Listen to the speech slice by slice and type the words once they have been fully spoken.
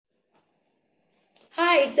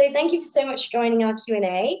Hi, so thank you so much for joining our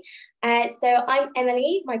Q&A. So I'm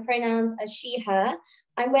Emily, my pronouns are she, her.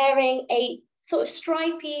 I'm wearing a sort of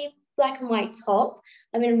stripy black and white top.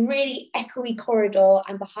 I'm in a really echoey corridor,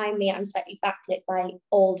 and behind me I'm slightly backlit by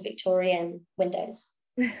old Victorian windows.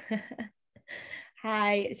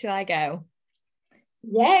 Hi, shall I go?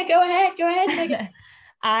 Yeah, go ahead, Megan.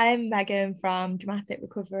 I'm Megan from Dramatic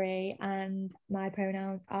Recovery and my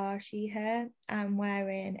pronouns are she, her. I'm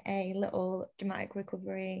wearing a little Dramatic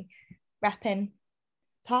Recovery wrapping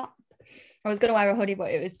top. I was going to wear a hoodie,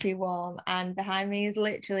 but it was too warm. And behind me is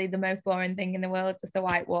literally the most boring thing in the world, just a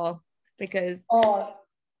white wall. Because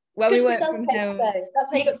where we work from home, though.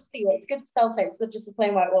 That's how you got to see it. It's good for self-tapes, not just a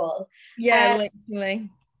plain white wall. Yeah,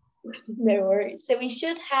 literally. No worries. So we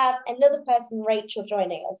should have another person, Rachel,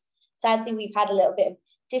 joining us. Sadly, we've had a little bit of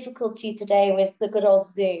difficulty today with the good old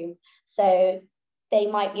Zoom, so they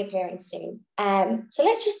might be appearing soon. So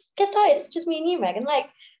let's just get started. It's just me and you, Megan.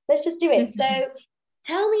 Let's just do it. So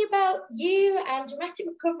tell me about you and Dramatic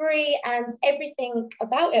Recovery and everything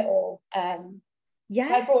about it all. Yeah,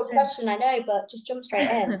 quite broad question, I know, but just jump straight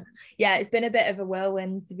in. Yeah, it's been a bit of a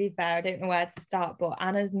whirlwind, to be fair. I don't know where to start, but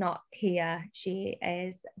Anna's not here. She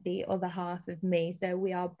is the other half of me. So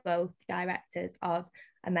we are both directors of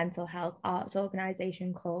a mental health arts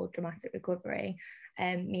organisation called Dramatic Recovery.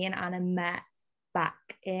 Me and Anna met back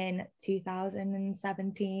in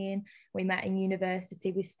 2017. We met in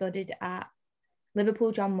university. We studied at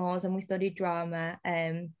Liverpool John Moores and we studied drama.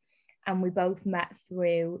 And we both met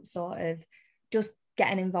through sort of just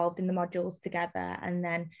getting involved in the modules together, and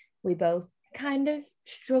then we both kind of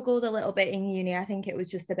struggled a little bit in uni. I think it was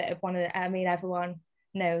just a bit of one of the, I mean, everyone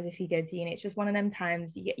knows if you go to uni, it's just one of them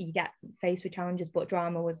times you get faced with challenges, but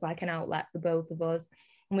drama was like an outlet for both of us,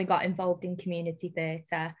 and we got involved in community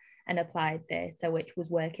theatre and applied theatre, which was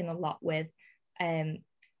working a lot with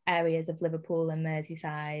areas of Liverpool and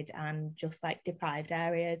Merseyside and just like deprived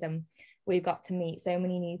areas, and we got to meet so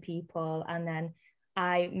many new people. And then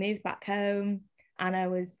I moved back home. Anna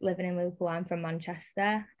was living in Liverpool. I'm from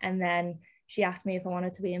Manchester. And then she asked me if I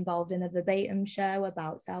wanted to be involved in a verbatim show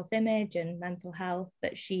about self-image and mental health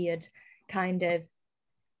that she had kind of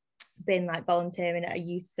been like volunteering at a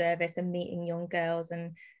youth service and meeting young girls,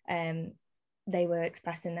 and they were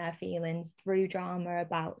expressing their feelings through drama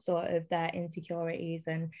about sort of their insecurities,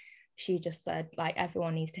 and she just said like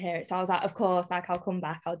everyone needs to hear it. So I was like, of course, like I'll come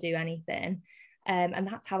back, I'll do anything. And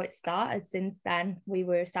that's how it started. Since then, we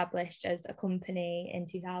were established as a company in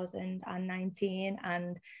 2019,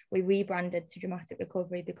 and we rebranded to Dramatic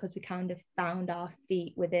Recovery because we kind of found our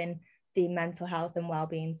feet within the mental health and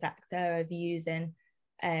wellbeing sector of using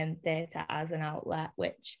theatre as an outlet,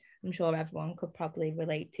 which I'm sure everyone could probably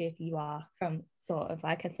relate to if you are from sort of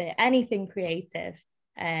like anything creative.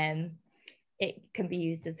 It can be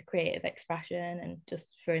used as a creative expression and just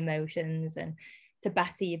for emotions, and to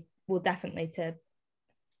better you will definitely to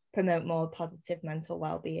promote more positive mental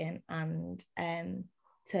well-being, and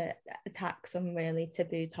to attack some really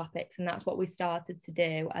taboo topics. And that's what we started to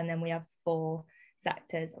do. And then we have 4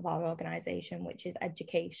 sectors of our organisation, which is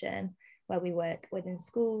education, where we work within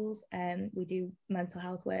schools, we do mental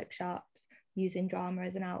health workshops using drama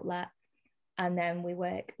as an outlet. And then we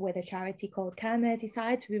work with a charity called Care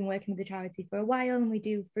Merseyside. So we've been working with the charity for a while, and we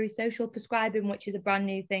do through social prescribing, which is a brand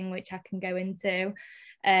new thing, which I can go into.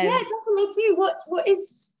 Yeah, definitely too. What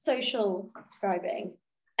is social prescribing?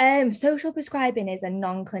 Social prescribing is a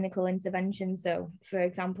non-clinical intervention. So, for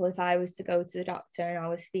example, if I was to go to the doctor and I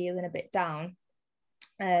was feeling a bit down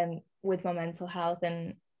with my mental health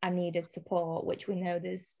and I needed support, which we know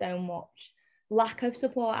there's so much lack of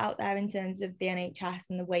support out there in terms of the NHS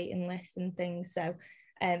and the waiting lists and things, so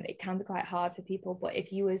it can be quite hard for people. But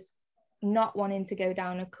if you was not wanting to go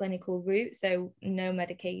down a clinical route, so no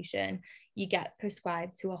medication, you get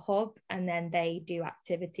prescribed to a hub, and then they do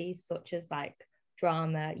activities such as like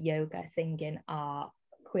drama, yoga, singing, art,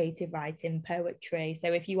 creative writing, poetry.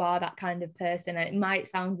 So if you are that kind of person, it might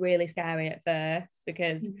sound really scary at first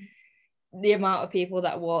because the amount of people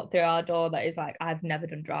that walk through our door that is like, I've never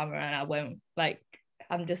done drama and I won't, like,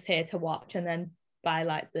 I'm just here to watch. And then by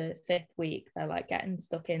like the 5th week, they're like getting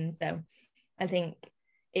stuck in. So I think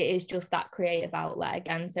it is just that creative outlet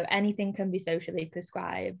again. So anything can be socially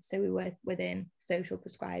prescribed. So we work within social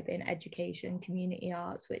prescribing, education, community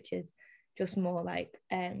arts, which is just more like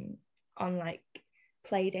on like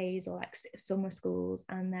play days or like summer schools.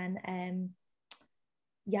 And then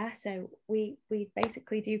so we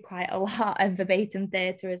basically do quite a lot of verbatim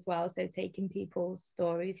theatre as well, so taking people's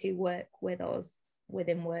stories who work with us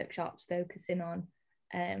within workshops, focusing on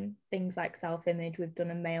things like self-image. We've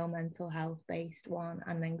done a male mental health based one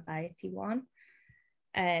and an anxiety one.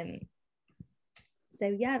 So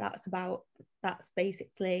yeah, that's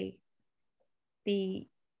basically the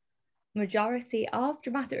majority of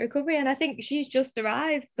dramatic recovery, and I think she's just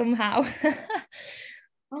arrived somehow.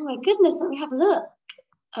 Oh my goodness, let me have a look.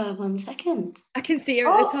 1 second. I can see her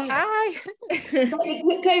at the top. Hi. Let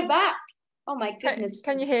me go back. Oh my goodness.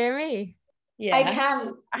 Can you hear me? Yeah, I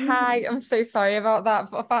can. Hi, I'm so sorry about that,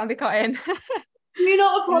 but I finally got in. Do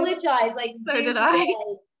not apologize. Like, So Zoom did I. today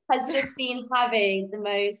has just been having the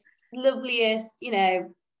most loveliest,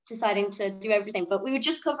 deciding to do everything. But we were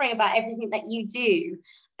just covering about everything that you do.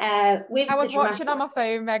 With I was the dramatic... watching on my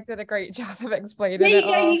phone. Meg did a great job of explaining There you it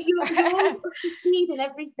go. all. You're all speed and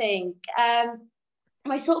everything.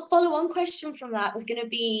 My sort of follow-on question from that was going to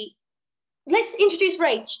be, let's introduce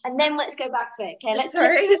Rach and then let's go back to it. Okay, let's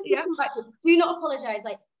Sorry, come back to it. Do not apologize.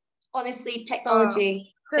 Like, honestly,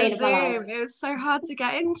 technology The saved my life. Zoom, it was so hard to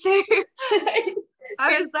get into.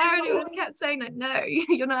 I was there and it was kept saying like, no,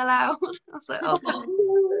 you're not allowed. I was like, oh.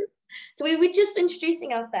 So we were just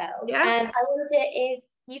introducing ourselves, Yeah. and I wonder if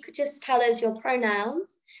you could just tell us your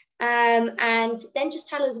pronouns, and then just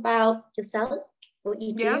tell us about yourself, what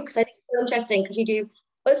you do, because I think it's interesting because you do,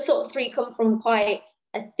 us sort of three come from quite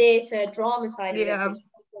a theatre drama side of it,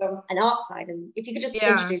 from an art side, and if you could just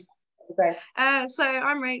introduce that, great. So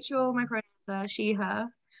I'm Rachel, my pronouns are she, her.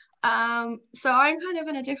 So I'm kind of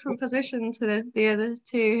in a different position to the other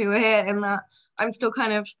two who are here, in that I'm still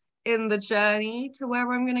kind of in the journey to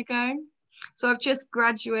where I'm going to go. So I've just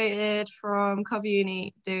graduated from Cov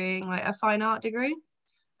Uni doing like a fine art degree.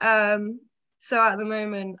 So at the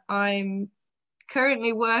moment I'm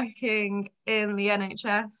currently working in the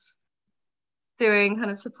NHS doing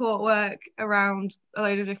kind of support work around a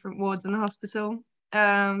load of different wards in the hospital.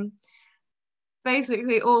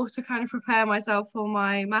 Basically all to kind of prepare myself for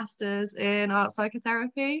my master's in art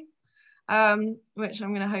psychotherapy, which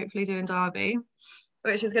I'm going to hopefully do in Derby,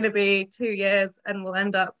 which is going to be 2 years and will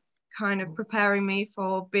end up kind of preparing me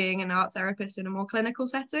for being an art therapist in a more clinical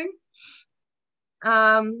setting.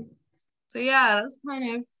 So yeah, that's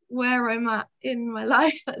kind of where I'm at in my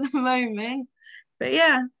life at the moment. But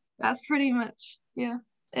yeah, that's pretty much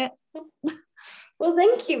it. Well,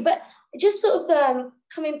 thank you. But just sort of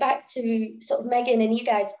coming back to sort of Megan and you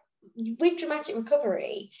guys, with dramatic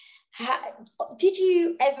recovery, did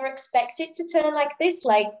you ever expect it to turn like this?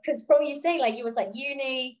 Like, because from you saying, like, you was like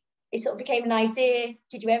uni, it sort of became an idea.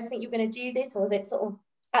 Did you ever think you were going to do this, or was it sort of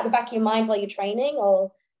at the back of your mind while you're training,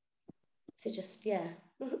 or is it just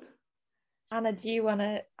Anna, do you want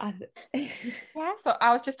to? Yeah, so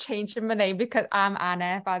I was just changing my name because I'm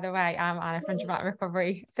Anna, by the way. I'm Anna from Dramatic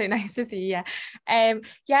Recovery. So nice to see you.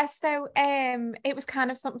 So it was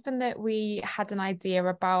kind of something that we had an idea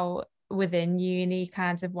about within uni,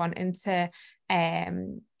 kind of wanting to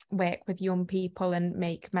work with young people and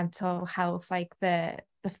make mental health like the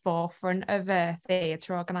forefront of a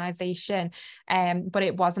theatre organisation, but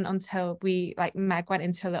it wasn't until we, like Meg went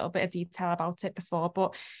into a little bit of detail about it before,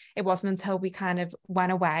 but it wasn't until we kind of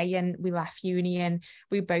went away and we left uni and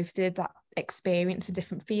we both did that experience in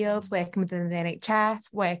different fields, working within the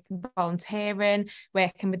NHS, working volunteering,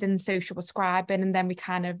 working within social prescribing, and then we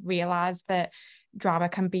kind of realised that drama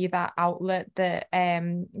can be that outlet that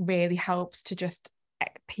really helps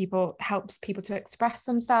people to express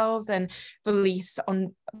themselves and release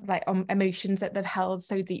on emotions that they've held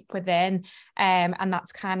so deep within, and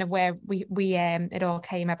that's kind of where we it all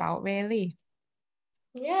came about, really.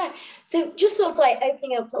 Yeah, so just sort of like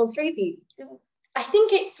opening up to all three of you, I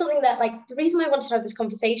think it's something that, like, the reason I wanted to have this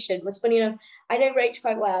conversation was, funny enough, I know Rach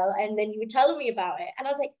quite well, and then you were telling me about it and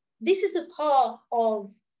I was like, this is a part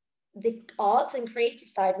of the arts and creative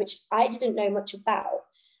side which I didn't know much about,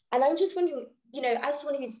 and I'm just wondering, as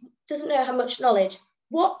someone who doesn't know how much knowledge,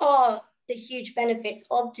 what are the huge benefits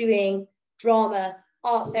of doing drama,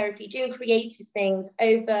 art therapy, doing creative things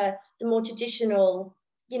over the more traditional,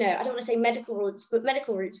 I don't want to say medical routes, but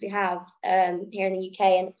medical routes we have here in the UK?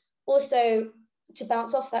 And also, to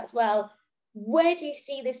bounce off that as well, where do you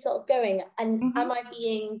see this sort of going? And am I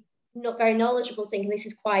being not very knowledgeable, thinking this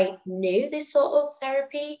is quite new, this sort of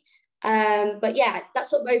therapy? But yeah,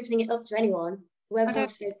 that's sort of opening it up to anyone. Whoever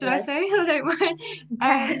wants to go Did I say? I don't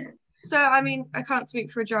mind. So, I mean, I can't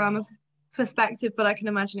speak for a drama perspective, but I can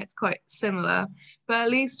imagine it's quite similar. But at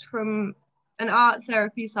least from an art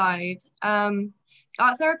therapy side,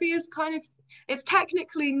 art therapy is it's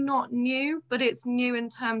technically not new, but it's new in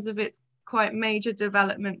terms of its quite major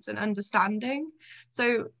developments and understanding.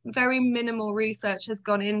 So very minimal research has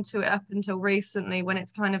gone into it up until recently, when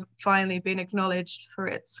it's kind of finally been acknowledged for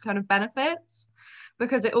its kind of benefits,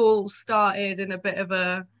 because it all started in a bit of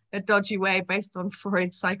a dodgy way based on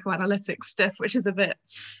Freud's psychoanalytic stuff, which is a bit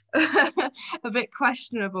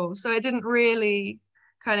questionable. So it didn't really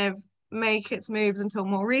kind of make its moves until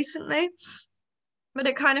more recently. But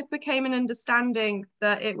it kind of became an understanding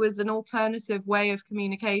that it was an alternative way of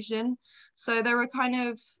communication. So there were kind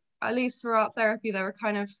of, at least for art therapy, there were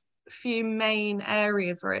kind of few main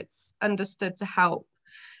areas where it's understood to help.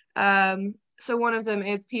 So one of them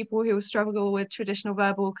is people who struggle with traditional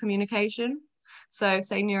verbal communication. So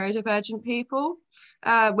say neurodivergent people,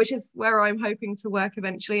 which is where I'm hoping to work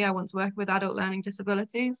eventually. I want to work with adult learning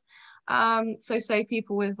disabilities. So say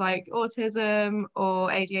people with like autism or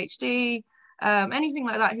ADHD, anything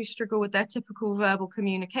like that, who struggle with their typical verbal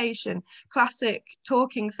communication. Classic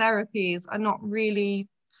talking therapies are not really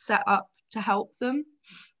set up to help them,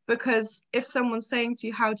 because if someone's saying to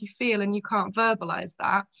you, how do you feel, and you can't verbalize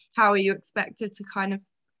that, how are you expected to kind of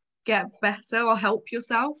get better or help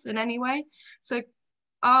yourself in any way? So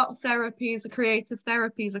art therapies, creative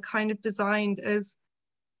therapies, are kind of designed as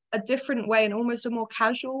a different way, and almost a more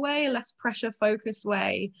casual way, a less pressure focused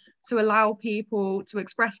way, to allow people to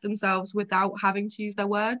express themselves without having to use their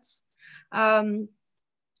words.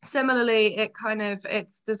 Similarly,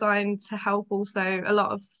 it's designed to help. Also, a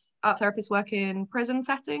lot of art therapists work in prison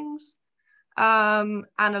settings, and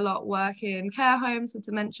a lot work in care homes with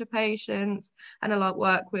dementia patients, and a lot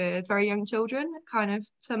work with very young children, kind of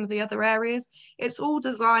some of the other areas. It's all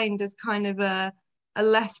designed as kind of a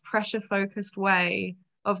less pressure focused way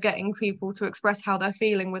of getting people to express how they're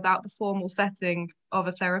feeling without the formal setting of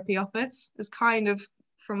a therapy office, is kind of,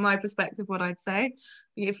 from my perspective, what I'd say.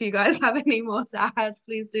 If you guys have any more to add,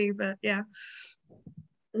 please do. But yeah.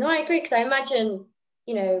 No, I agree, because I imagine,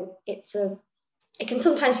 you know, it can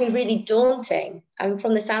sometimes be really daunting. And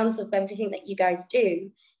from the sounds of everything that you guys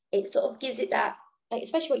do, it sort of gives it that, like,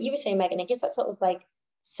 especially what you were saying, Megan, it gives that sort of like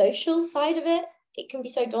social side of it. It can be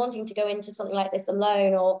so daunting to go into something like this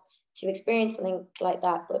alone, or to experience something like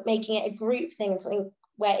that, but making it a group thing and something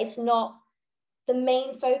where it's not the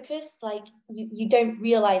main focus, like you don't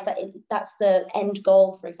realize that that's the end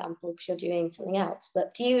goal, for example, because you're doing something else.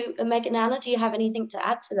 But do you, Megan, Anna, do you have anything to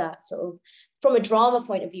add to that, sort of from a drama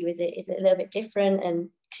point of view? Is it a little bit different? And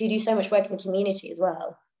because you do so much work in the community as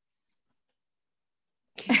well.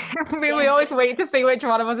 We always wait to see which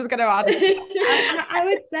one of us is going to answer. I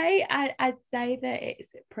would say I'd say that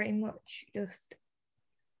it's pretty much just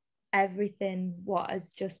everything what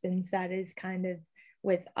has just been said is kind of,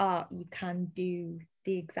 with art you can do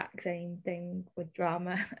the exact same thing with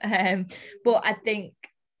drama, but I think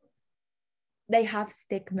they have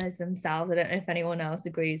stigmas themselves. I don't know if anyone else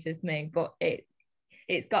agrees with me, but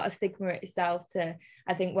it's got a stigma itself. To,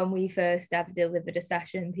 I think when we first ever delivered a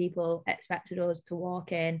session, people expected us to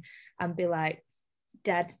walk in and be like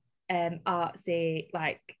dead artsy,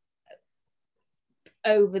 like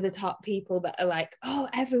over the top people that are like, oh,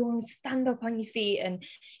 everyone stand up on your feet, and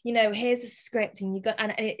you know, here's a script, and you got,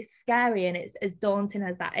 and it's scary, and it's as daunting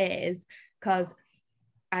as that is, because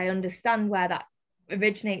I understand where that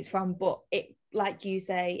originates from, but it, like you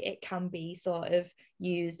say, it can be sort of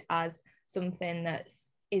used as something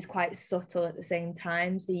is quite subtle at the same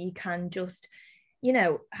time. So you can just, you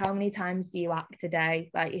know, how many times do you act a day?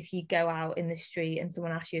 Like if you go out in the street and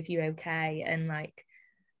someone asks you if you're okay, and like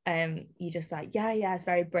you just like, yeah, it's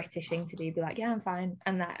very British thing to do, be like, yeah, I'm fine,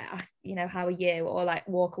 and that ask, you know, how are you, or like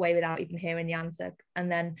walk away without even hearing the answer.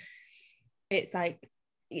 And then it's like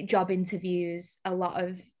job interviews, a lot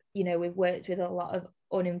of, you know, we've worked with a lot of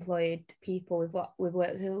unemployed people, we've worked with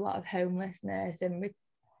a lot of homelessness and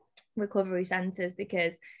recovery centres,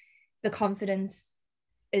 because the confidence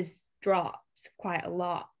is dropped quite a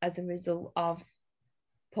lot as a result of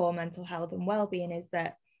poor mental health and well-being. Is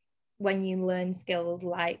that when you learn skills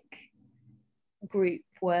like group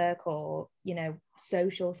work, or, you know,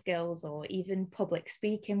 social skills, or even public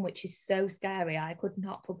speaking, which is so scary. I could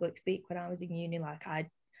not public speak when I was in uni. Like I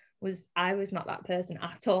was not that person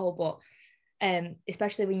at all. But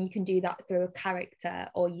especially when you can do that through a character,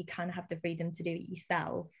 or you can have the freedom to do it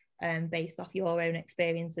yourself, based off your own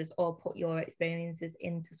experiences, or put your experiences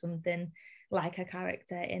into something like a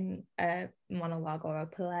character in a monologue or a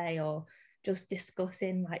play, or just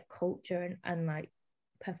discussing like culture and like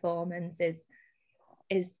performances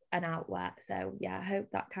is an outlet. So yeah, I hope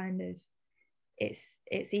that kind of, it's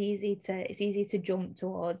easy to jump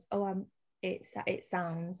towards, it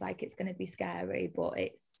sounds like it's going to be scary, but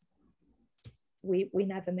it's we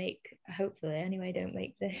never make, hopefully anyway, don't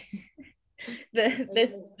make the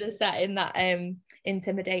the setting that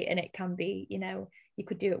intimidating. It can be, you know, you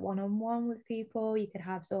could do it one-on-one with people, you could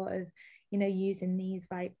have sort of, you know, using these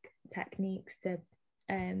like techniques to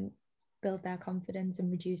build their confidence and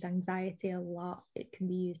reduce anxiety a lot. It can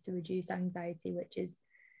be used to reduce anxiety, which is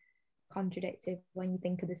contradictive when you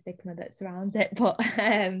think of the stigma that surrounds it, but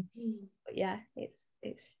yeah, it's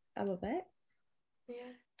I love it.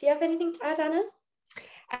 Yeah. Do you have anything to add, Anna?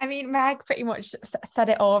 I mean, Meg pretty much said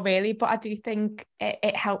it all really, but I do think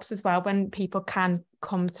it helps as well when people can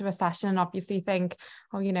come to a session and obviously think,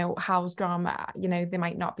 oh, you know, how's drama? You know, they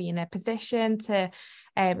might not be in a position to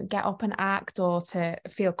get up and act or to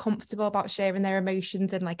feel comfortable about sharing their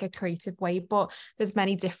emotions in like a creative way. But there's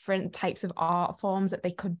many different types of art forms that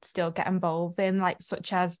they could still get involved in, like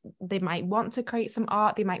such as they might want to create some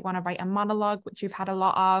art, they might want to write a monologue, which we've had a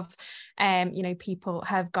lot of. You know, people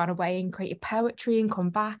have gone away and created poetry and come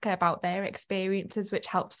back about their experiences, which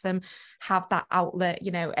helps them have that outlet,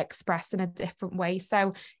 you know, expressed in a different way.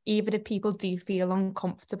 So even if people do feel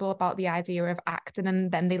uncomfortable about the idea of acting,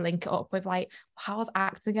 and then they link it up with like, how's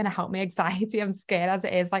acting going to help me anxiety? I'm scared as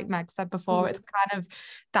it is, like Meg said before. It's kind of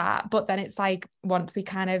that, but then it's like once we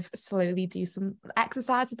kind of slowly do some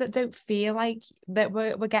exercises that don't feel like that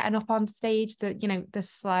we're getting up on stage, that, you know, the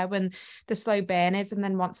slow burn is, and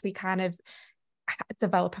then once we kind of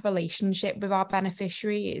develop a relationship with our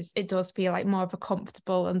beneficiaries, it does feel like more of a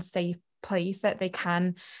comfortable and safe place that they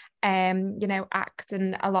can you know, act.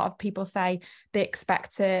 And a lot of people say they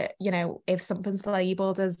expect to, you know, if something's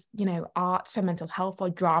labeled as, you know, arts for mental health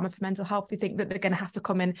or drama for mental health, they think that they're going to have to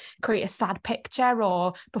come and create a sad picture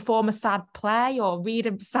or perform a sad play or read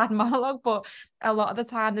a sad monologue. But a lot of the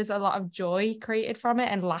time there's a lot of joy created from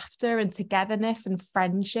it, and laughter and togetherness and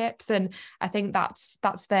friendships. And I think that's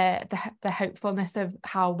the hopefulness of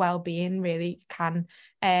how well-being really can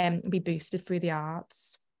be boosted through the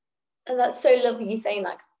arts. And that's so lovely you saying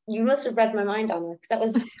that. You must have read my mind, Anna, because that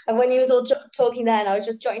was when you was all talking there, and I was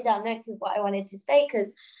just jotting down notes of what I wanted to say,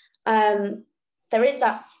 because there is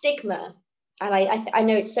that stigma, and I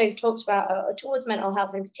know it's so talked about towards mental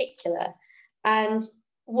health in particular. And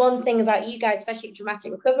one thing about you guys, especially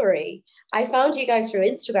Dramatic Recovery, I found you guys through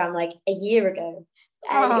Instagram like a year ago,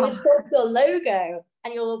 and it was called your logo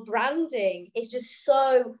and your branding. It's just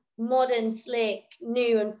so modern, slick,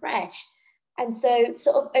 new, and fresh. And so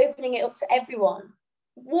sort of opening it up to everyone,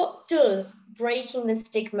 what does breaking the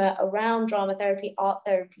stigma around drama therapy, art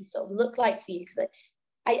therapy sort of look like for you? Because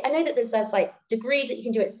I know that there's like degrees that you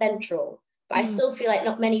can do at Central, but I still feel like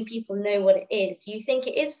not many people know what it is. Do you think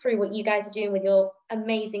it is through what you guys are doing with your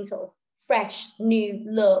amazing sort of fresh new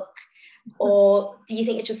look? Or do you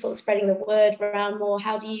think it's just sort of spreading the word around more?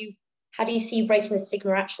 How do you see breaking the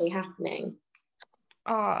stigma actually happening?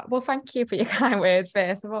 Oh, well, thank you for your kind words,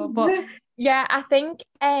 first of all. But yeah, I think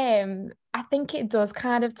it does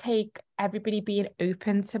kind of take everybody being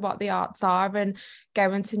open to what the arts are and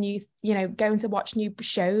going to watch new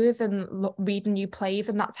shows and reading new plays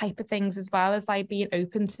and that type of things, as well as like being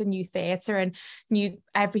open to new theatre and new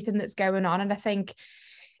everything that's going on. And I think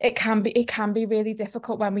it can be really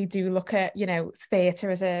difficult when we do look at, you know, theatre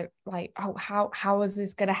as a like, oh, how is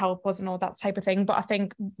this going to help us and all that type of thing. But I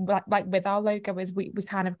think like with our logo is we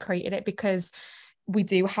kind of created it because we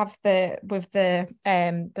do have the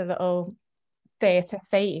little theatre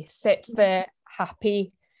face. It's the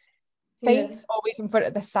happy face always in front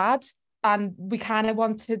of the sad, and we kind of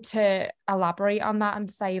wanted to elaborate on that and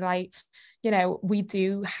say, like, you know, we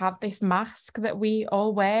do have this mask that we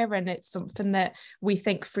all wear, and it's something that we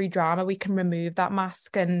think through drama we can remove that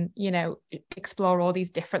mask and, you know, explore all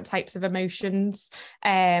these different types of emotions.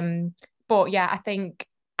 But yeah, I think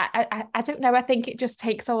I don't know, I think it just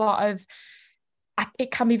takes a lot of,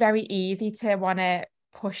 it can be very easy to want to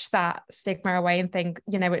push that stigma away and think,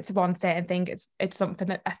 you know, it's one certain thing, it's something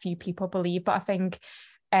that a few people believe. But I think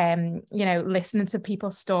you know, listening to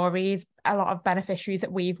people's stories, a lot of beneficiaries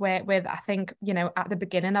that we've worked with, I think, you know, at the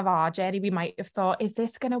beginning of our journey, we might have thought, is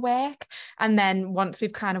this going to work? And then once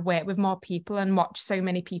we've kind of worked with more people and watched so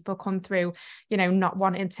many people come through, you know, not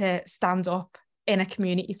wanting to stand up in a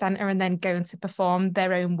community centre and then going to perform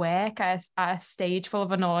their own work at a stage full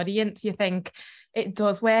of an audience, you think it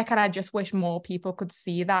does work. And I just wish more people could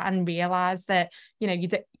see that and realise that, you know,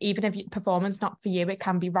 even if your performance not for you, it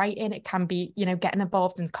can be writing, it can be, you know, getting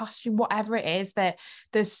involved in costume, whatever it is, that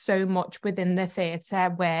there's so much within the theatre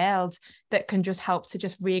world that can just help to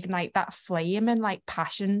just reignite that flame and like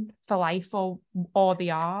passion for life or the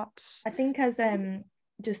arts. I think as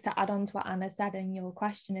just to add on to what Anna said in your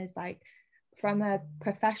question is like, from a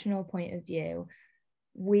professional point of view,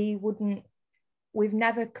 we've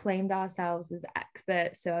never claimed ourselves as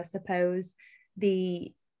experts. So I suppose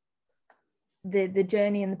the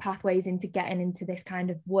journey and the pathways into getting into this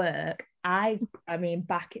kind of work, I mean,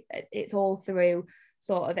 it's all through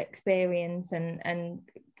sort of experience and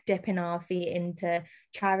dipping our feet into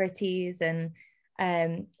charities and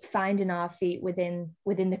finding our feet within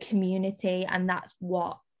the community. And that's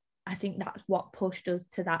what I think that's what pushed us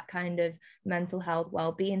to that kind of mental health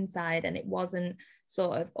well-being side. And it wasn't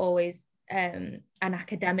sort of always an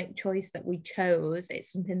academic choice that we chose.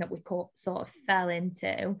 It's something that we sort of fell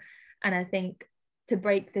into. And I think to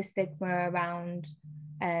break the stigma around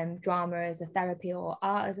drama as a therapy or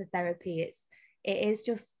art as a therapy, it is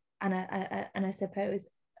just, and I suppose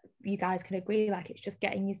you guys can agree, like, it's just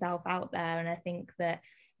getting yourself out there. And I think that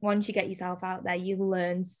once you get yourself out there, you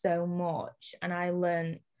learn so much, and I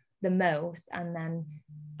learned the most. And then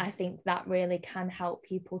I think that really can help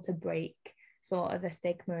people to break sort of a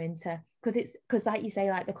stigma into, because like you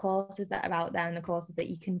say, like the courses that are out there and the courses that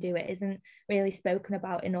you can do, it isn't really spoken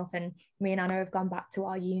about enough. And me and Anna have gone back to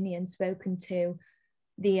our uni and spoken to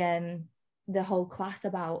the whole class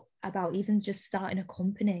about even just starting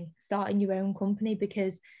your own company,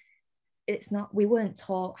 because we weren't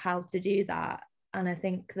taught how to do that. And I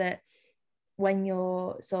think that when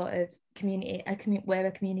you're sort of we're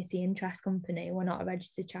a community interest company, we're not a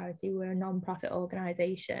registered charity, we're a non-profit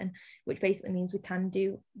organisation, which basically means we can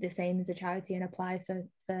do the same as a charity and apply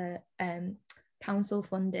for council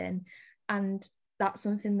funding. And that's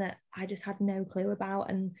something that I just had no clue about.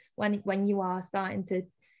 And when you are starting to,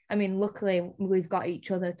 I mean, luckily we've got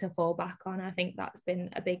each other to fall back on. I think that's been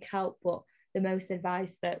a big help. But the most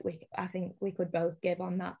advice that I think we could both give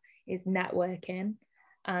on that is networking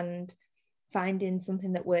and finding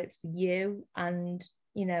something that works for you. And,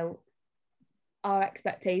 you know, our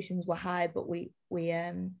expectations were high, but we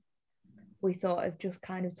sort of just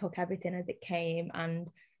kind of took everything as it came and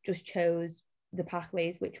just chose the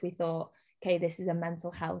pathways which we thought, okay, this is a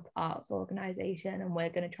mental health arts organisation and we're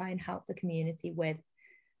going to try and help the community with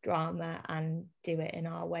drama and do it in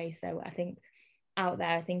our way. So I think out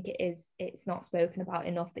there, I think it's not spoken about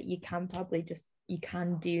enough that you can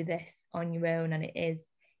do this on your own. And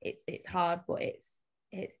it's hard, but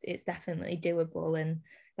it's definitely doable. And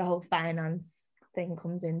the whole finance thing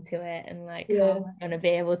comes into it, and like, how am I going to be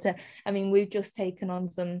able to, I mean, we've just taken on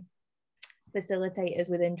some facilitators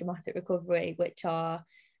within dramatic recovery, which are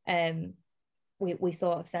we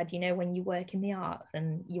sort of said, you know, when you work in the arts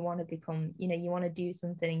and you want to become, you know, you want to do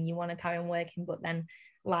something, you want to carry on working, but then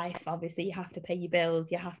life, obviously you have to pay your bills,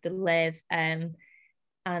 you have to live, and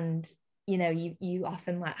you know, you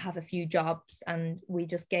often like have a few jobs. And we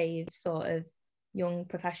just gave sort of young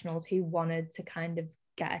professionals who wanted to kind of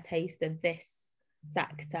get a taste of this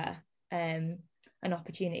sector an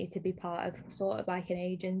opportunity to be part of sort of like an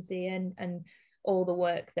agency. And all the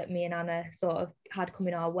work that me and Anna sort of had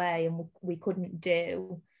coming our way and we couldn't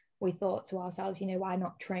do, we thought to ourselves, you know, why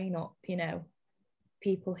not train up, you know,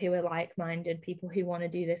 people who are like-minded, people who want to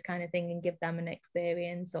do this kind of thing, and give them an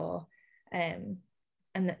experience, or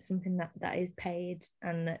and that's something that is paid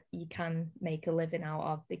and that you can make a living out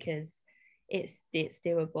of, because it's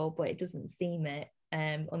doable, but it doesn't seem it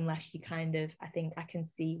unless you kind of, I think I can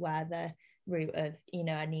see where the route of, you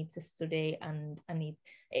know, I need to study and I need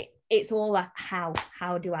it's all like how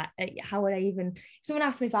would I even, someone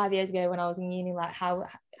asked me 5 years ago when I was in uni, like how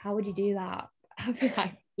would you do that? I'd be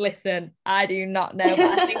like, listen, I do not know,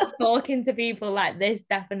 but I think talking to people like this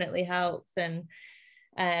definitely helps. And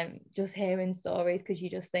just hearing stories, because you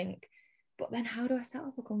just think, but then how do I set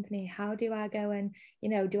up a company? How do I go and, you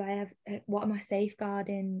know, do I have, what am I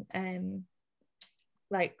safeguarding?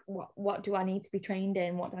 Like what do I need to be trained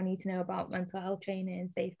in? What do I need to know about mental health training,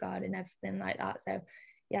 safeguarding, everything like that? So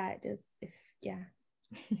yeah, it does.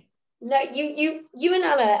 No, you and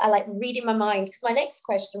Anna are like reading my mind, because my next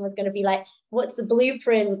question was going to be like, what's the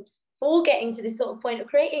blueprint for getting to this sort of point of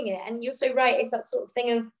creating it? And you're so right, it's that sort of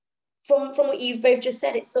thing of, from what you've both just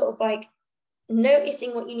said, it's sort of like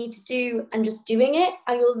noticing what you need to do and just doing it,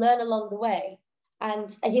 and you'll learn along the way.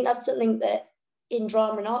 And I think that's something that in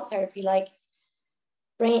drama and art therapy, like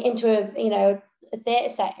bring it into a theatre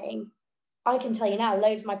setting. I can tell you now,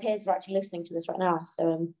 loads of my peers are actually listening to this right now,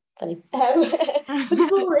 so funny. Because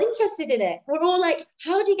we're all interested in it. We're all like,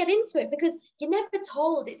 how do you get into it? Because you're never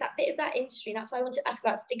told. It's that bit of that industry, and that's why I wanted to ask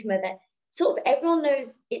about stigma, that sort of everyone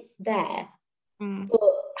knows it's there, but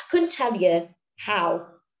I couldn't tell you how,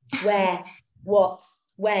 where, what,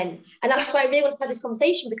 when. And that's why I really want to have this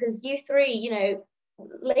conversation, because you three, you know,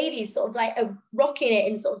 ladies sort of like are rocking it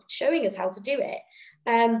and sort of showing us how to do it.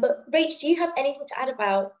 But Rach, do you have anything to add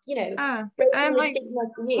about, you know, breaking the stigma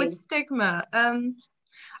for you? With stigma,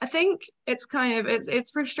 I think it's kind of, it's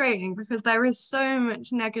frustrating, because there is so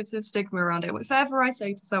much negative stigma around it. If ever I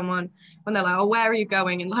say to someone, when they're like, oh, where are you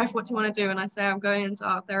going in life? What do you want to do? And I say, I'm going into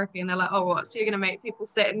art therapy. And they're like, oh, what? So you're going to make people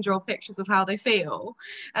sit and draw pictures of how they feel?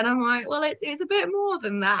 And I'm like, well, it's a bit more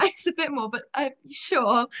than that. It's a bit more, but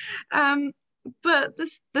sure. But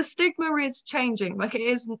the stigma is changing. Like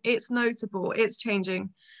it's notable, it's changing.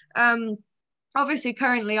 Obviously,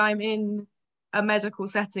 currently I'm in a medical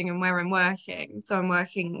setting and where I'm working, so I'm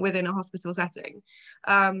working within a hospital setting,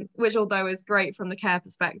 which although is great from the care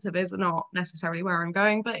perspective, is not necessarily where I'm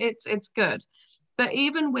going, but it's good. But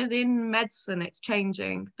even within medicine, it's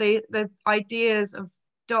changing. The ideas of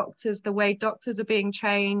doctors, the way doctors are being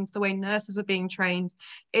trained, the way nurses are being trained,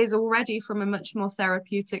 is already from a much more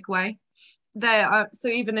therapeutic way. So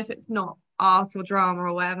even if it's not art or drama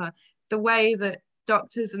or whatever, the way that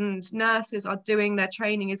doctors and nurses are doing their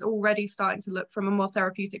training is already starting to look from a more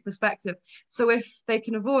therapeutic perspective. So if they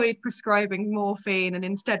can avoid prescribing morphine and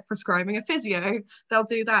instead prescribing a physio, they'll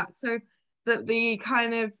do that. So the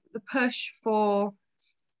kind of the push for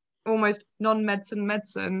almost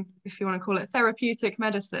non-medicine, if you want to call it therapeutic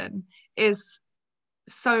medicine, is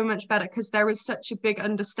so much better because there is such a big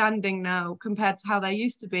understanding now compared to how there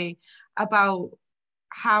used to be about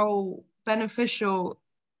how beneficial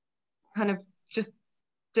kind of just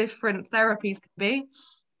different therapies can be.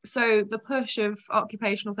 So the push of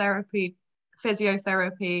occupational therapy,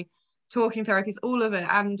 physiotherapy, talking therapies, all of it,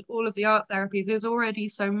 and all of the art therapies is already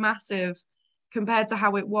so massive compared to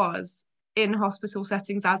how it was in hospital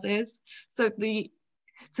settings as is. So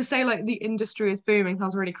to say like the industry is booming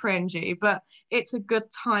sounds really cringy, but it's a good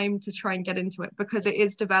time to try and get into it because it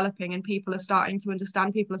is developing and people are starting to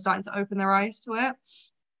understand, people are starting to open their eyes to it.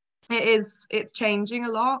 It's changing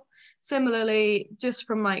a lot. Similarly, just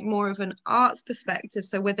from like more of an arts perspective,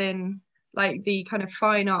 so within like the kind of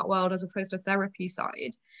fine art world as opposed to therapy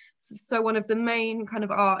side. So one of the main kind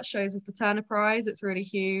of art shows is the Turner Prize. It's really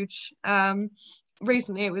huge.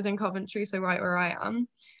 Recently it was in Coventry, so right where I am.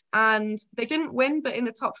 And they didn't win, but in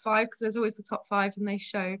the top 5, because there's always the top 5 and they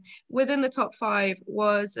show, within the top 5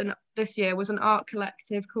 this year was an art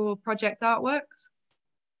collective called Project Artworks,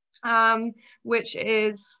 which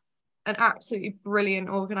is an absolutely brilliant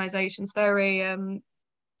organization. So they're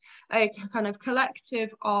a kind of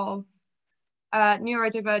collective of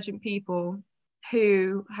neurodivergent people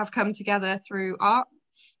who have come together through art,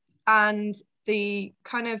 and the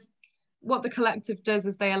kind of what the collective does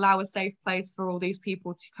is they allow a safe place for all these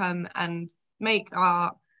people to come and make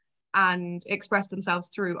art and express themselves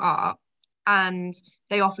through art, and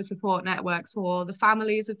they offer support networks for the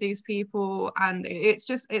families of these people, and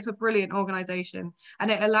it's a brilliant organization, and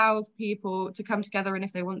it allows people to come together, and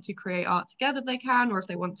if they want to create art together they can, or if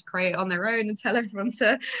they want to create on their own and tell everyone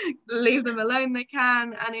to leave them alone they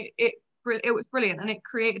can. And it was brilliant, and it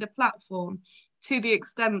created a platform to the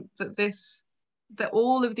extent that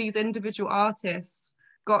all of these individual artists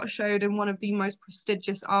got showed in one of the most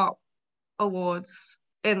prestigious art awards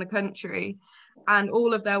in the country, and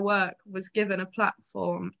all of their work was given a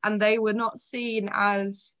platform, and they were not seen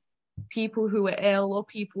as people who were ill or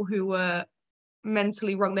people who were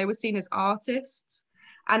mentally wrong. They were seen as artists,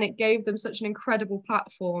 and it gave them such an incredible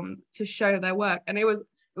platform to show their work, and it was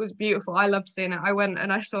beautiful. I loved seeing it. I went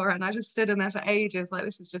and I saw it and I just stood in there for ages like,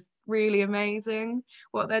 this is just really amazing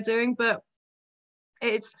what they're doing. But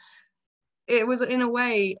it was, in a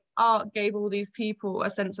way, art gave all these people a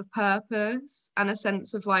sense of purpose and a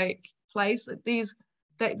sense of like place. These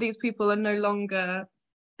people are no longer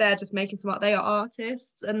they're just making some art, they are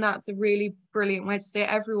artists, and that's a really brilliant way to see it.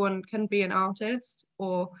 Everyone can be an artist,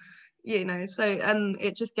 or so, and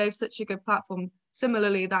it just gave such a good platform.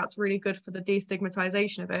 Similarly, that's really good for the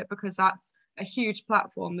destigmatization of it, because that's a huge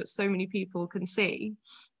platform that so many people can see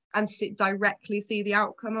and directly see the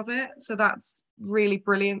outcome of it. So that's really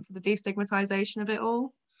brilliant for the destigmatization of it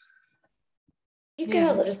all. You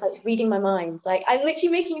girls are just like reading my minds. Like, I'm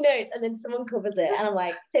literally making notes and then someone covers it and I'm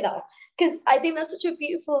like, say that. Because I think that's such a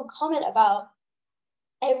beautiful comment about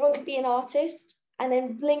everyone could be an artist. And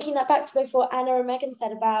then linking that back to both what Anna and Megan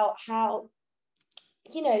said about how,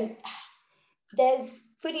 there's,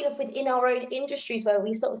 funny enough, within our own industries where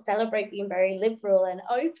we sort of celebrate being very liberal and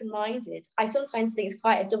open-minded, I sometimes think it's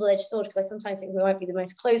quite a double-edged sword, because I sometimes think we might be the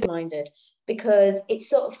most closed-minded, because it's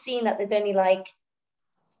sort of seen that there's only like,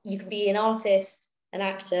 you can be an artist, an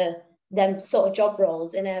actor, them sort of job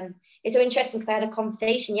roles. And it's so interesting because I had a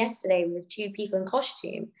conversation yesterday with 2 people in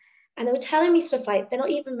costume, and they were telling me stuff like they're not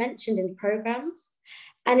even mentioned in programs.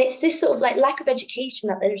 And it's this sort of like lack of education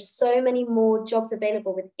that there's so many more jobs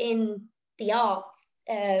available within the arts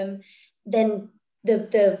than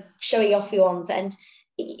the showy offy ones. And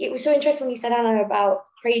it was so interesting when you said, Anna, about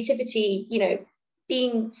creativity,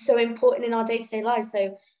 being so important in our day-to-day lives.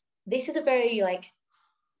 So this is a very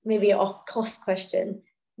maybe off cost question.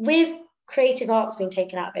 With creative arts being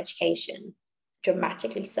taken out of education,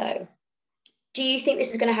 dramatically so, do you think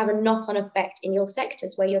this is going to have a knock-on effect in your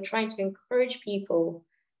sectors where you're trying to encourage people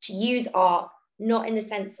to use art, not in the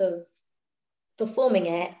sense of performing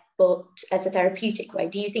it, but as a therapeutic way?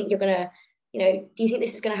 Do you think you're going to, do you think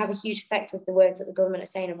this is going to have a huge effect with the words that the government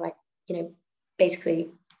are saying of like, basically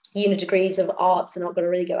uni degrees of arts are not going to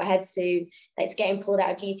really go ahead soon, that it's getting pulled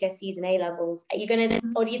out of GCSEs and A levels? Are you going to,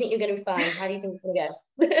 or do you think you're going to be fine? How do you think it's going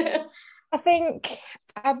to go? I think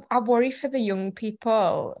I worry for the young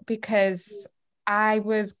people, because I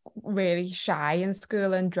was really shy in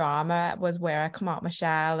school, and drama was where I come out my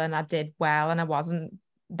shell, and I did well, and I wasn't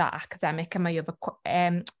that academic in my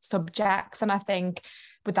other subjects. And I think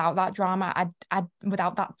without that drama, I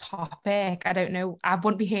without that topic, I don't know, I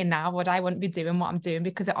wouldn't be here now, would I? Wouldn't be doing what I'm doing,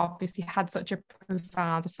 because it obviously had such a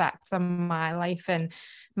profound effect on my life and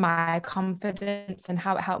my confidence, and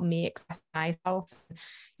how it helped me express myself,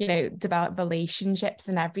 develop relationships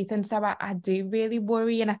and everything. So I do really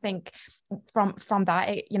worry. And I think from that,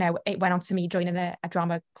 it went on to me joining a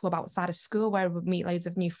drama club outside of school, where I would meet loads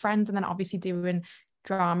of new friends, and then obviously doing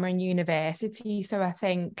drama in university. So I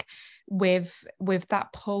think with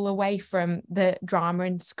that pull away from the drama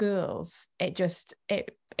in schools, it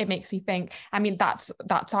makes me think, I mean, that's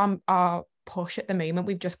our push at the moment.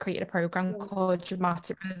 We've just created a program called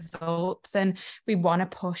Dramatic Results, and we want to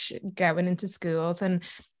push going into schools and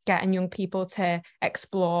getting young people to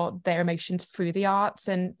explore their emotions through the arts.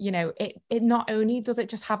 And it not only does it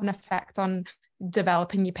just have an effect on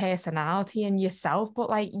developing your personality and yourself, but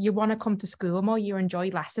like, you want to come to school more, you enjoy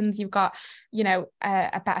lessons, you've got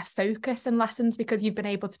a better focus in lessons because you've been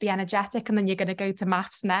able to be energetic, and then you're going to go to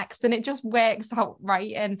maths next, and it just works out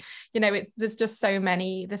right. And there's just so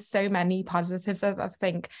many positives of, I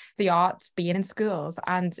think, the arts being in schools.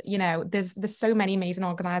 And there's so many amazing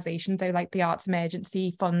organizations, though, like the Arts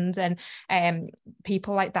Emergency Fund and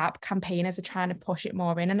people like that, campaigners are trying to push it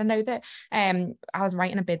more in. And I know that I was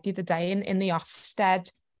writing a bid the other day in the Ofsted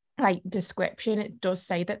like description, it does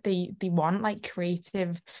say that they want like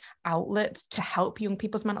creative outlets to help young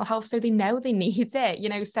people's mental health, so they know they need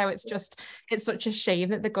it, so it's such a shame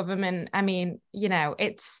that the government, I mean,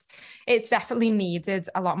 it's definitely needed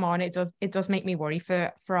a lot more, and it does make me worry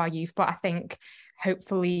for our youth. But I think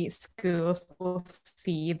hopefully schools will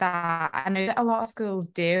see that. I know that a lot of schools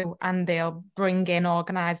do, and they'll bring in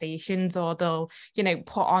organizations, or they'll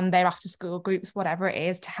put on their after school groups, whatever it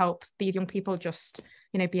is, to help these young people just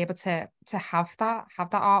be able to have that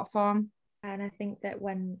art form. And I think that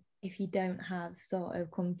if you don't have sort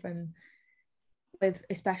of come from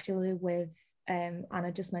especially with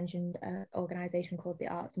Anna just mentioned an organisation called the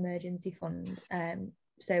Arts Emergency Fund,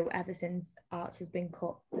 so ever since arts has been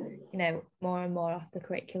cut more and more off the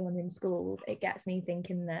curriculum in schools, it gets me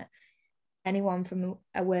thinking that anyone from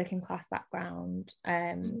a working class background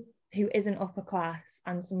who isn't upper class,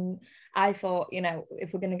 and I thought,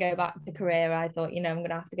 if we're going to go back to career, I thought, I'm going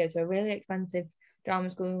to have to go to a really expensive drama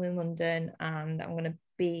school in London, and I'm going to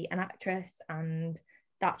be an actress, and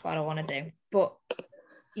that's what I want to do. But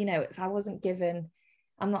if I wasn't given,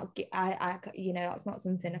 that's not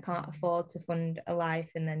something I can't afford to fund a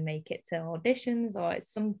life and then make it to auditions, or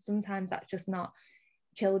it's sometimes that's just not,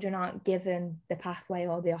 children aren't given the pathway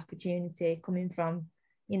or the opportunity coming from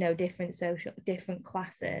different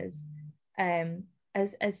classes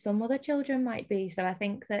as some other children might be. So I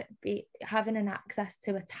think that having an access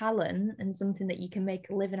to a talent and something that you can make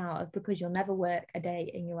a living out of, because you'll never work a day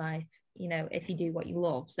in your life if you do what you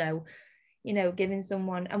love. So giving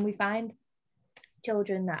someone, and we find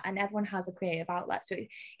children that, and everyone has a creative outlet, so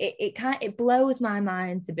it blows my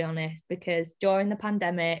mind, to be honest, because during the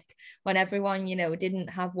pandemic, when everyone didn't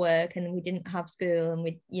have work and we didn't have school, and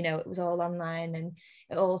we it was all online and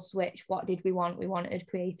it all switched, what did we want? We wanted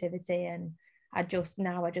creativity. And I just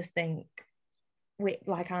think,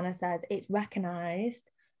 like Anna says, it's recognized,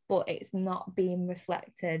 but it's not being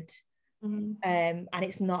reflected. And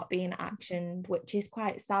it's not being actioned, which is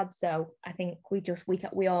quite sad. So I think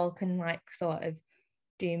we all can like sort of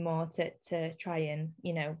do more to try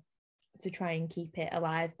and keep it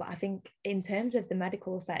alive. But I think in terms of the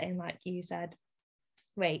medical setting, like you said,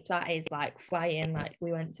 Rach, that is like flying. Like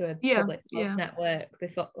we went to a public health network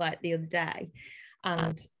before, like the other day,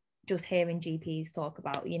 and just hearing GPs talk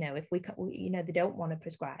about, if we they don't want to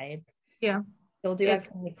prescribe, they'll do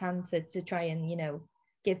everything they can to try and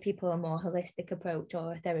give people a more holistic approach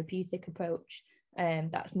or a therapeutic approach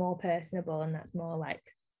that's more personable and that's more like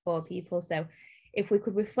for people. So if we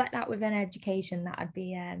could reflect that within education, that'd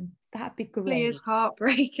be great. It's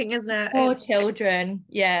heartbreaking, isn't it? For children,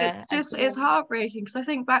 it's heartbreaking, because I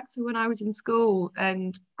think back to when I was in school,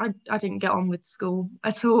 and I didn't get on with school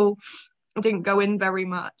at all. I didn't go in very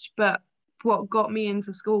much, but what got me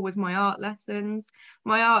into school was my art lessons.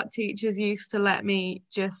 My art teachers used to let me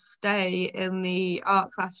just stay in the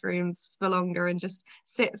art classrooms for longer and just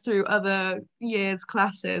sit through other years'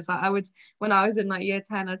 classes. Like I would, when I was in like year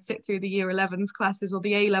 10, I'd sit through the year 11's classes or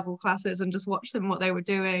the A-level classes and just watch them, what they were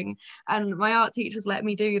doing. And my art teachers let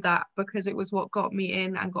me do that because it was what got me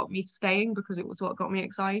in and got me staying, because it was what got me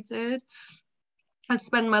excited. I'd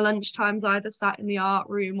spend my lunch times either sat in the art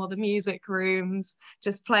room or the music rooms,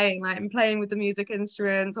 just playing, like, and playing with the music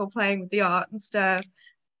instruments or playing with the art and stuff.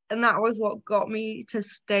 And that was what got me to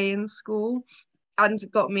stay in school and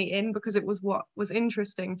got me in, because it was what was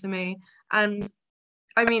interesting to me. And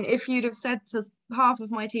I mean, if you'd have said to half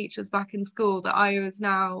of my teachers back in school that I was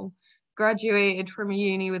now graduated from a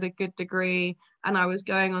uni with a good degree and I was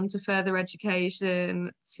going on to further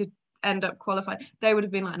education to end up qualified, they would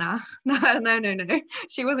have been like, nah, no,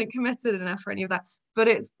 she wasn't committed enough for any of that. But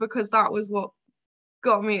it's because that was what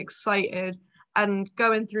got me excited. And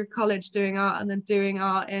going through college doing art and then doing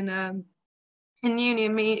art in uni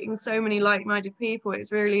and meeting so many like-minded people,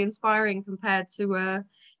 it's really inspiring compared to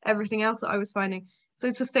everything else that I was finding. So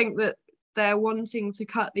to think that they're wanting to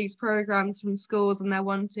cut these programs from schools and they're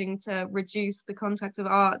wanting to reduce the contact of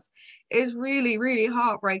arts is really, really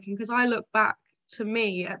heartbreaking, because I look back to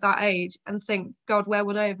me at that age and think, God, where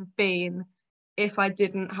would I have been if I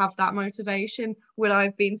didn't have that motivation? Would I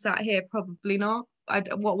have been sat here? Probably not.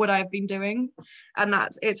 What would I have been doing? And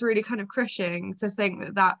it's really kind of crushing to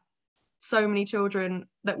think that so many children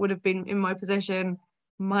that would have been in my position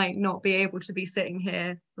might not be able to be sitting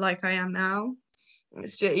here like I am now.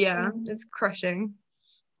 It's just, it's crushing.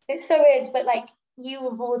 It so is, but like you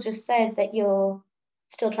have all just said that you're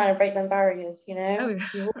still trying to break them barriers, you know? Oh, yeah.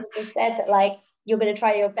 You've all just said that like you're going to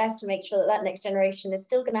try your best to make sure that next generation is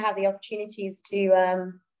still going to have the opportunities to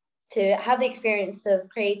have the experience of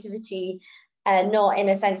creativity, not in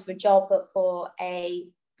a sense of a job, but for a,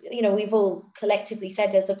 you know, we've all collectively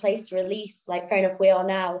said as a place to release. Like, fair enough, we are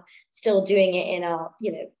now still doing it in our,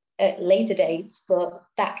 you know, at later dates, but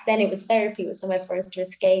back then it was therapy. It was somewhere for us to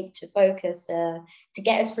escape, to focus, to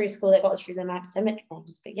get us through school, that got us through them academic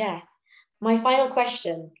things. But yeah, my final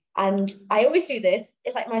question, and I always do this,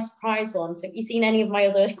 it's like my surprise one. So if you've seen any of my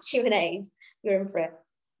other Q&As, you're in for it.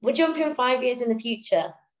 We're jumping 5 years in the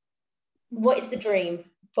future. What is the dream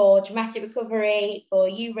for Dramatic Recovery, for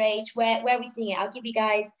you, Rach? Where are we seeing it? I'll give you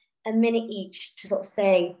guys a minute each to sort of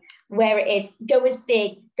say where it is. Go as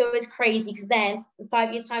big, go as crazy, because then in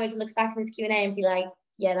 5 years' time we can look back in this Q&A and be like,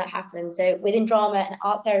 yeah, that happened. So within drama and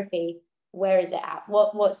art therapy, where is it at?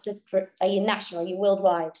 What's the, are you national, are you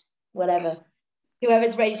worldwide, whatever?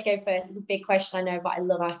 Whoever's ready to go first. It's a big question, I know, but I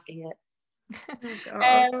love asking it.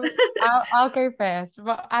 I'll go first.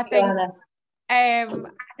 But I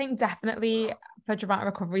think definitely for Dramatic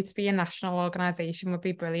Recovery to be a national organisation would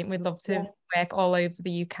be brilliant. We'd love to work all over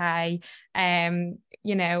the UK.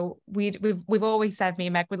 You know, we've always said, me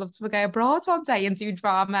and Meg, we'd love to go abroad one day and do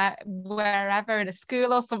drama wherever, in a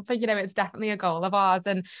school or something. You know, it's definitely a goal of ours.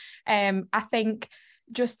 And I think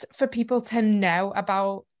just for people to know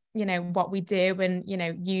about, you know, what we do and, you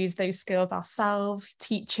know, use those skills ourselves,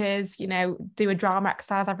 teachers, you know, do a drama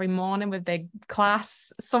exercise every morning with the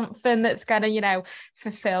class, something that's going to, you know,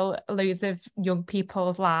 fulfill loads of young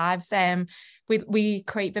people's lives. We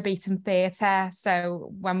create verbatim theatre,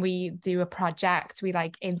 so when we do a project, we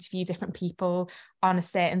like interview different people on a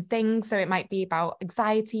certain thing. So it might be about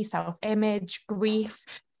anxiety, self-image, grief.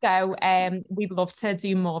 So we'd love to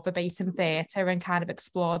do more verbatim theatre and kind of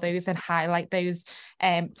explore those and highlight those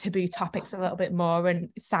taboo topics a little bit more and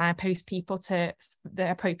signpost people to the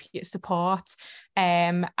appropriate support.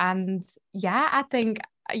 And yeah, I think,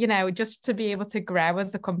 you know, just to be able to grow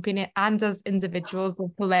as a company and as individuals,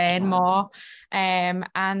 to learn more.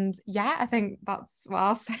 And yeah, I think that's what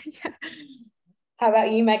I'll say. How about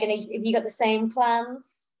you, Megan? Have you got the same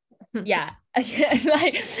plans? Yeah.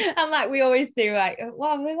 like we always do, like,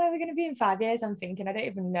 well, where are we going to be in 5 years? I'm thinking, I don't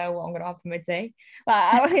even know what I'm going to have for my tea.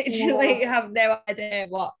 Like, I literally have no idea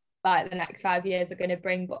what like the next 5 years are going to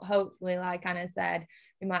bring, but hopefully, like Anna said,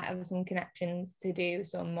 we might have some connections to do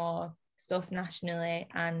some more stuff nationally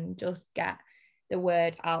and just get the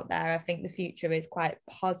word out there. I think the future is quite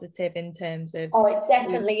positive in terms of it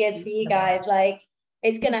definitely is for you guys. Like,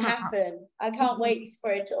 it's going to happen. I can't wait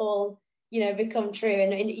for it to all, you know, become true,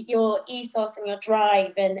 and your ethos and your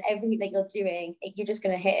drive and everything that you're doing, you're just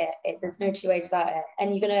going to hit it. There's no two ways about it,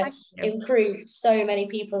 and you're going to improve so many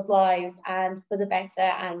people's lives and for the better,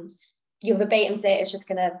 and your verbatim theatre is just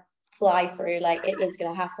going to fly through. Like, it is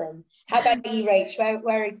going to happen. How about you, Rach?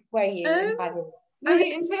 Where are you in 5 years? I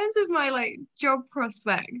mean, in terms of my like job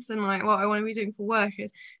prospects and like what I want to be doing for work,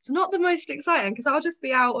 it's not the most exciting, because I'll just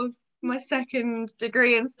be out of my second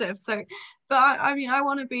degree and stuff. So, but I mean, I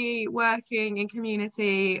want to be working in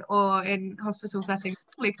community or in hospital settings,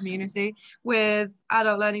 probably community, with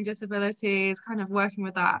adult learning disabilities, kind of working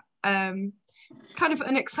with that. Kind of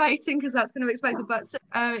unexciting because that's kind of expected, but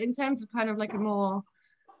in terms of kind of like a more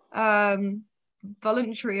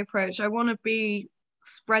voluntary approach, I want to be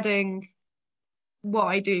spreading what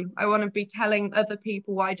I do. I want to be telling other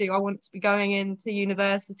people what I do. I want to be going into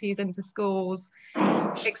universities, into schools,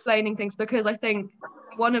 explaining things, because I think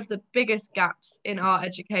one of the biggest gaps in art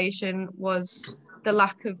education was the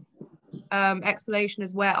lack of explanation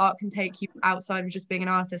as where art can take you outside of just being an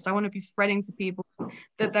artist. I want to be spreading to people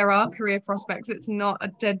that there are career prospects. It's not a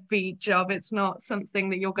deadbeat job. It's not something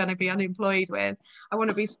that you're going to be unemployed with. I want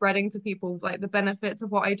to be spreading to people like the benefits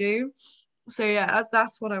of what I do. So yeah,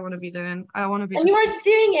 that's what I want to be doing. I want to be. And you're already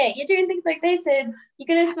doing it. You're doing things like this, and you're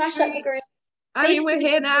going to smash that degree. I mean, we're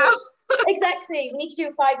here now. Exactly. We need to do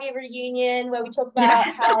a 5-year reunion where we talk about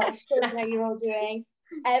how extraordinary you're all doing.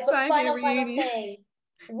 But final thing,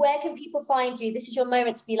 where can people find you? This is your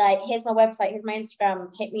moment to be like, here's my website, here's my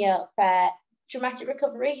Instagram, hit me up. Dramatic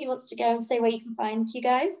Recovery, who wants to go and say where you can find you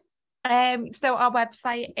guys? So our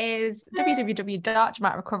website is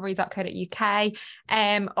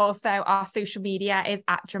www.dramaticrecovery.co.uk. Also our social media is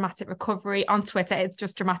at Dramatic Recovery. On Twitter it's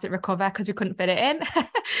just Dramatic Recover because we couldn't fit it in.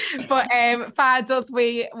 But find us,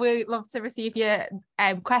 we love to receive your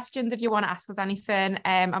questions if you want to ask us anything,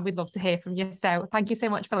 and we'd love to hear from you. So thank you so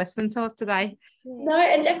much for listening to us today. No,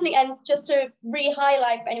 and definitely, and just to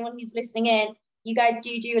re-highlight for anyone who's listening in, you guys do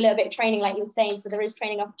a little bit of training, like you were saying, so there is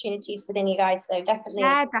training opportunities within you guys, so definitely.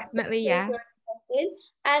 Yeah, definitely, yeah.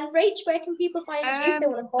 And Rach, where can people find you if they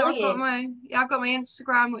want to follow you? I've got my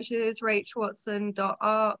Instagram, which is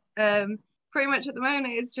rachwatson.art. Pretty much at the moment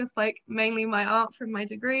it's just like mainly my art from my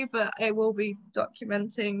degree, but it will be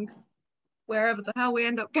documenting wherever the hell we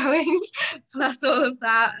end up going, plus all of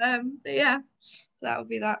that. But yeah, so that would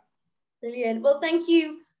be that. Brilliant. Well, thank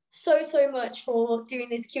you so much for doing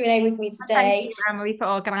this Q&A with me today. Thank you, Emily, for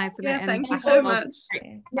organising it. Thank you so much.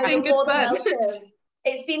 No, you're more than welcome.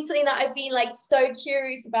 It's been something that I've been like so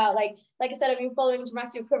curious about. Like I said, I've been following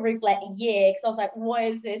Dramatic Recovery for like a year because I was like, what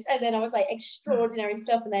is this? And then I was like, extraordinary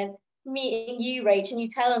stuff. And then meeting you, Rach, and you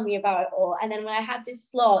telling me about it all. And then when I had this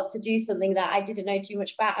slot to do something that I didn't know too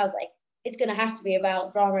much about, I was like, it's going to have to be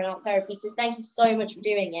about drama and art therapy. So thank you so much for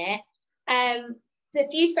doing it. The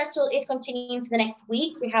Fuse Festival is continuing for the next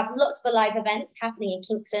week. We have lots of live events happening in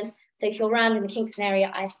Kingston. So if you're around in the Kingston area,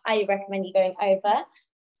 I highly recommend you going over.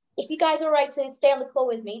 If you guys are all right to stay on the call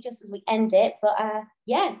with me just as we end it. But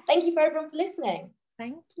yeah, thank you for everyone for listening.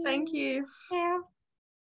 Thank you. Thank you. Yeah.